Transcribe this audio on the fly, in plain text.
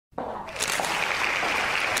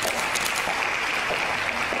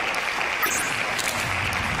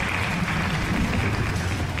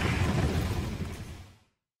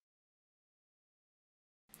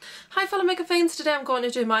fellow makeup fiends, today I'm going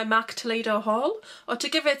to do my MAC Toledo haul, or to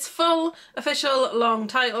give its full official long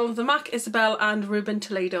title, the MAC Isabel and Ruben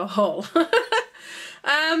Toledo Haul.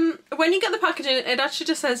 When you get the packaging, it actually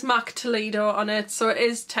just says MAC Toledo on it, so it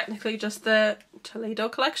is technically just the Toledo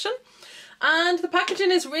collection. And the packaging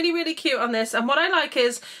is really, really cute on this, and what I like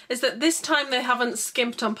is that this time they haven't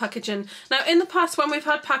skimped on packaging. Now in the past when we've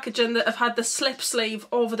had packaging that have had the slip sleeve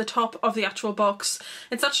over the top of the actual box,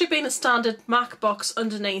 it's actually been a standard MAC box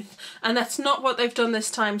underneath, and that's not what they've done this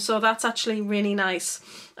time, so that's actually really nice.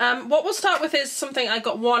 What we'll start with is something, I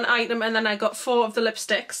got one item and then I got 4 of the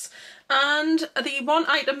lipsticks, and the one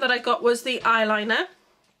item that I got was the eyeliner,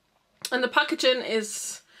 and the packaging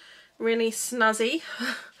is really snazzy.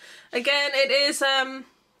 Again, it is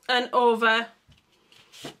an over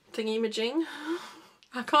thingy-majing.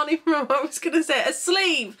 I can't even remember what I was going to say. A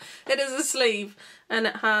sleeve! It is a sleeve. And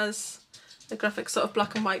it has a graphic sort of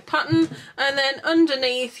black and white pattern. And then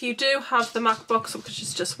underneath you do have the MAC box, which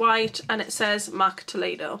is just white, and it says MAC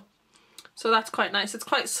Toledo. So that's quite nice. It's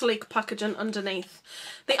quite sleek packaging underneath.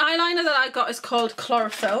 The eyeliner that I got is called Chlora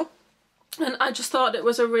Fill, and I just thought it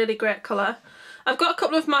was a really great colour. I've got a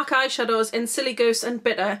couple of MAC eyeshadows in Silly Goose and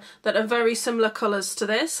Bitter that are very similar colours to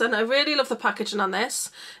this, and I really love the packaging on this.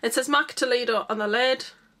 It says MAC Toledo on the lid,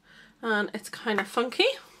 and it's kind of funky.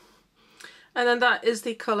 And then that is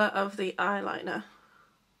the colour of the eyeliner.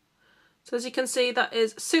 So as you can see, that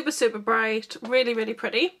is super, super bright, really, really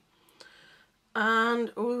pretty. And,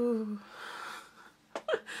 ooh,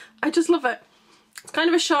 I just love it. It's kind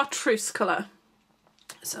of a chartreuse colour.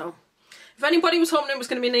 So if anybody was hoping it was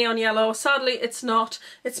going to be neon yellow, sadly it's not.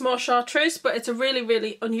 It's more chartreuse, but it's a really,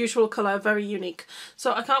 really unusual colour, very unique.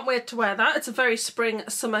 So I can't wait to wear that. It's a very spring,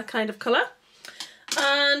 summer kind of colour.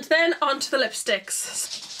 And then on to the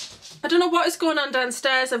lipsticks. I don't know what is going on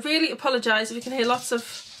downstairs. I really apologise if you can hear lots of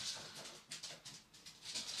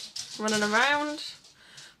running around,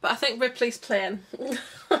 but I think Ripley's playing.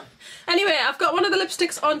 Anyway, I've got one of the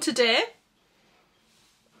lipsticks on today.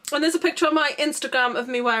 And there's a picture on my Instagram of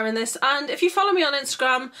me wearing this, and if you follow me on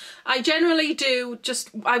Instagram, I generally do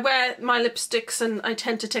I wear my lipsticks and I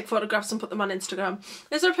tend to take photographs and put them on Instagram.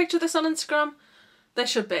 Is there a picture of this on Instagram? There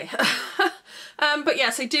should be. But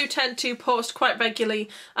yes, I do tend to post quite regularly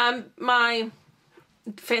my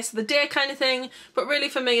face of the day kind of thing, but really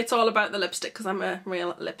for me it's all about the lipstick because I'm a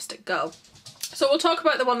real lipstick girl. So we'll talk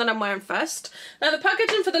about the one that I'm wearing first. Now the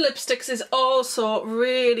packaging for the lipsticks is also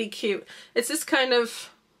really cute. It's this kind of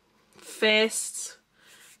face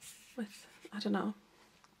with, I don't know,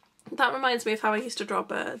 that reminds me of how I used to draw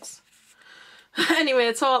birds. Anyway,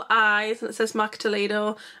 it's all eyes and it says MAC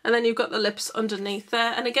Toledo, and then you've got the lips underneath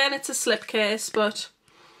there, and again it's a slipcase, but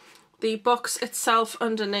the box itself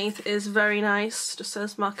underneath is very nice, just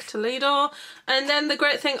says MAC Toledo. And then the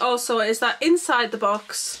great thing also is that inside the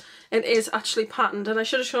box it is actually patterned, and I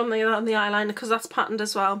should have shown you that on the eyeliner because that's patterned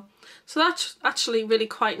as well. So that's actually really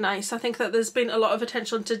quite nice. I think that there's been a lot of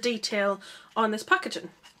attention to detail on this packaging.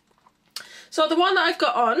 So the one that I've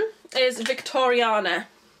got on is Victoriana.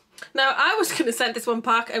 Now I was going to send this one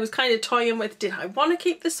back. I was kind of toying with, did I want to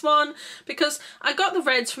keep this one? Because I got the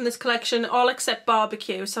reds from this collection, all except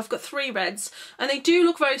barbecue. So I've got 3 reds and they do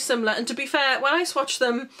look very similar. And to be fair, when I swatch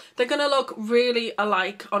them, they're going to look really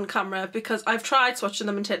alike on camera because I've tried swatching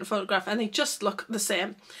them and taking a photograph and they just look the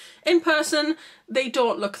same. In person, they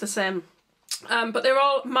don't look the same. But they're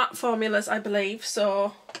all matte formulas, I believe.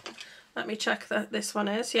 So let me check that this one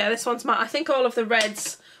is. Yeah, this one's matte. I think all of the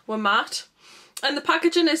reds were matte. And the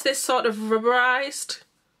packaging is this sort of rubberized,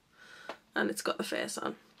 and it's got the face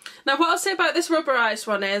on. Now what I'll say about this rubberized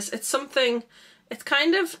one is it's something, it's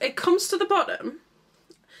kind of, it comes to the bottom,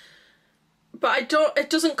 but it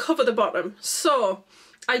doesn't cover the bottom. So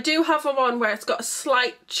I do have a one where it's got a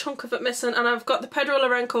slight chunk of it missing, and I've got the Pedro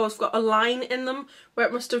Lorenco's got a line in them where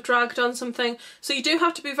it must have dragged on something. So you do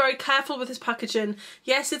have to be very careful with this packaging.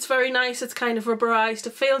 Yes, it's very nice, it's kind of rubberized,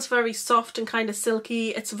 it feels very soft and kind of silky,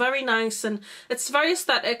 it's very nice and it's very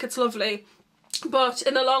aesthetic, it's lovely. But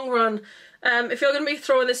in the long run, if you're going to be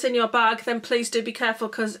throwing this in your bag, then please do be careful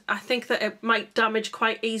because I think that it might damage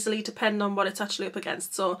quite easily depending on what it's actually up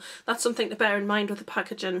against. So that's something to bear in mind with the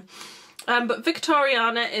packaging. But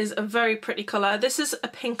Victoriana is a very pretty colour. This is a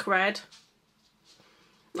pink red.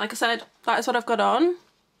 Like I said, that is what I've got on,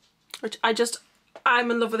 which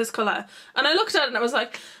I'm in love with this colour. And I looked at it and I was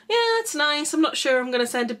like, yeah, it's nice, I'm not sure I'm going to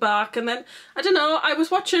send it back. And then, I don't know, I was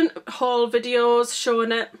watching haul videos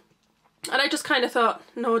showing it, and I just kind of thought,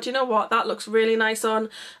 no, do you know what, that looks really nice on.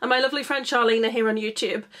 And my lovely friend Charlena here on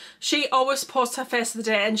YouTube, she always posts her face of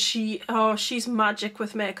the day, and she's magic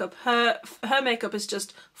with makeup. Her makeup is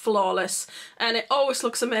just flawless, and it always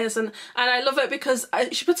looks amazing. And I love it because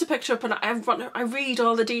she puts a picture up and I read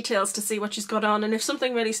all the details to see what she's got on, and if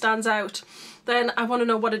something really stands out then I want to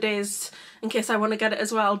know what it is in case I want to get it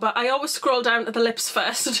as well. But I always scroll down to the lips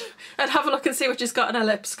first and have a look and see what she's got on her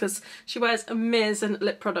lips, because she wears amazing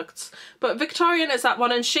lip products. But Victoriana is that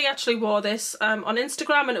one, and she actually wore this on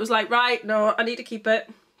Instagram, and it was like, right, no, I need to keep it.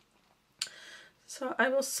 So I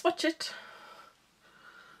will swatch it.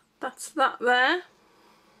 That's that there.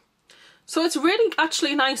 So it's really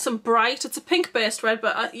actually nice and bright. It's a pink based red,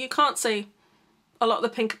 but you can't see a lot of the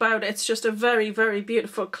pink about it. It's just a very, very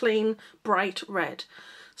beautiful, clean, bright red.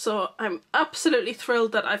 So I'm absolutely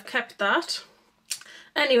thrilled that I've kept that.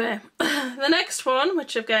 Anyway, the next one,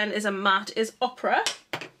 which again is a matte, is Opera.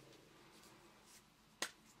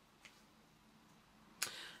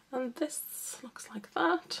 And this looks like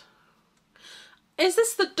that. Is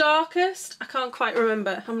this the darkest? I can't quite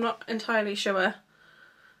remember. I'm not entirely sure.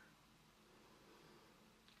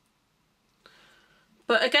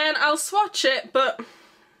 But again, I'll swatch it, but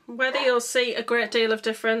whether you'll see a great deal of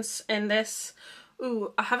difference in this.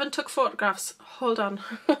 Ooh, I haven't took photographs. Hold on.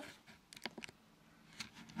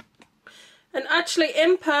 And actually,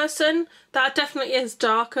 in person, that definitely is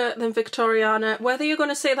darker than Victoriana. Whether you're going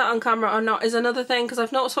to see that on camera or not is another thing, because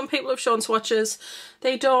I've noticed when people have shown swatches,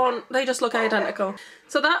 they just look identical.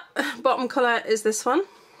 So that bottom colour is this one,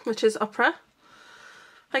 which is Opera.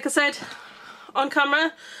 Like I said, on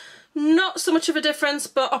camera, not so much of a difference,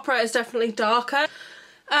 but Opera is definitely darker.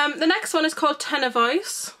 The next one is called Tenor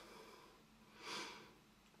Voice.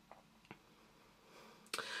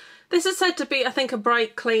 This is said to be, I think, a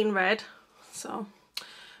bright, clean red. So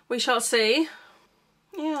we shall see.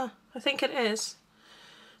 Yeah, I think it is.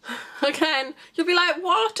 Again, you'll be like,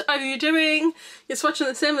 what are you doing? You're swatching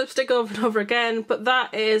the same lipstick over and over again, but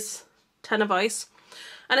that is Tenor Voice.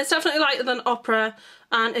 And it's definitely lighter than Opera,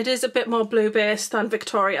 and it is a bit more blue based than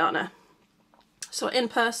Victoriana. So in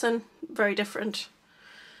person, very different.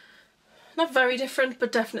 Not very different,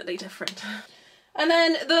 but definitely different. And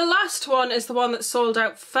then the last one is the one that sold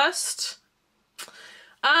out first.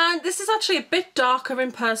 And this is actually a bit darker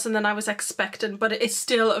in person than I was expecting, but it is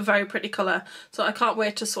still a very pretty colour. So I can't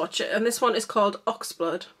wait to swatch it. And this one is called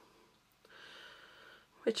Oxblood,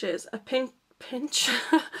 which is a pinch.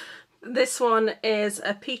 This one is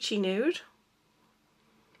a peachy nude.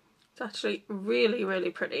 It's actually really,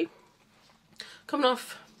 really pretty. Coming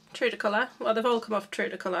off true to colour. Well, they've all come off true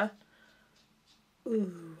to colour.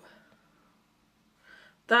 Ooh.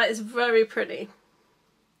 That is very pretty.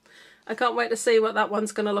 I can't wait to see what that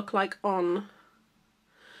one's going to look like on,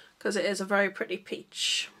 because it is a very pretty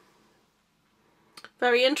peach.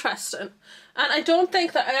 Very interesting. And I don't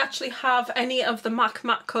think that I actually have any of the MAC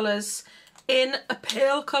matte colours in a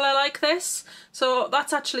pale colour like this, so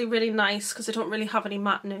that's actually really nice because I don't really have any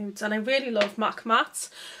matte nudes, and I really love MAC mattes.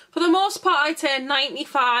 For the most part, I'd say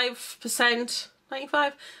 95%,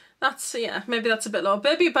 95%, that's, yeah, maybe that's a bit low.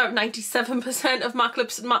 Maybe about 97% of matte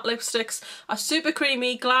lipsticks are super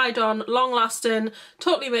creamy, glide on, long lasting,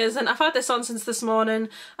 totally amazing. I've had this on since this morning.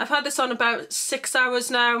 I've had this on about 6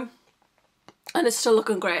 hours now, and it's still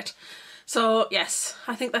looking great. So yes,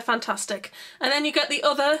 I think they're fantastic. And then you get the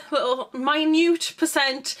other little minute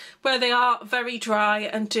percent where they are very dry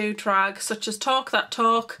and do drag, such as Talk That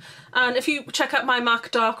Talk. And if you check out my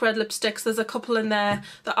MAC dark red lipsticks, there's a couple in there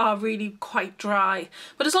that are really quite dry.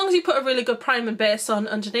 But as long as you put a really good prime and base on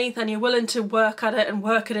underneath and you're willing to work at it and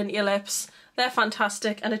work it into your lips, they're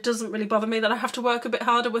fantastic. And it doesn't really bother me that I have to work a bit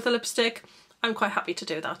harder with a lipstick. I'm quite happy to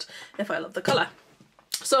do that if I love the colour.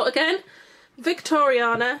 So again,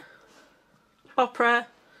 Victoriana, Opera,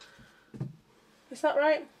 is that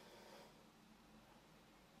right?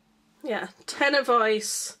 Yeah, Tenor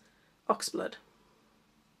Voice, Oxblood.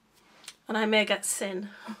 And I may get Sin,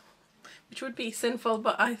 which would be sinful,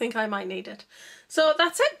 but I think I might need it. So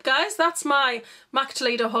that's it, guys. That's my MAC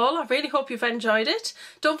Toledo haul. I really hope you've enjoyed it.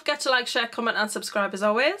 Don't forget to like, share, comment and subscribe as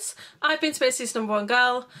always. I've been Spacey's #1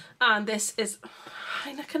 girl, and this is...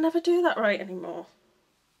 I can never do that right anymore.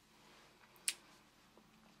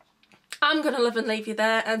 I'm going to live and leave you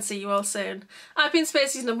there and see you all soon. I've been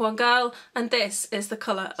Spacey's #1 girl, and this is the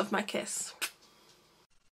colour of my kiss.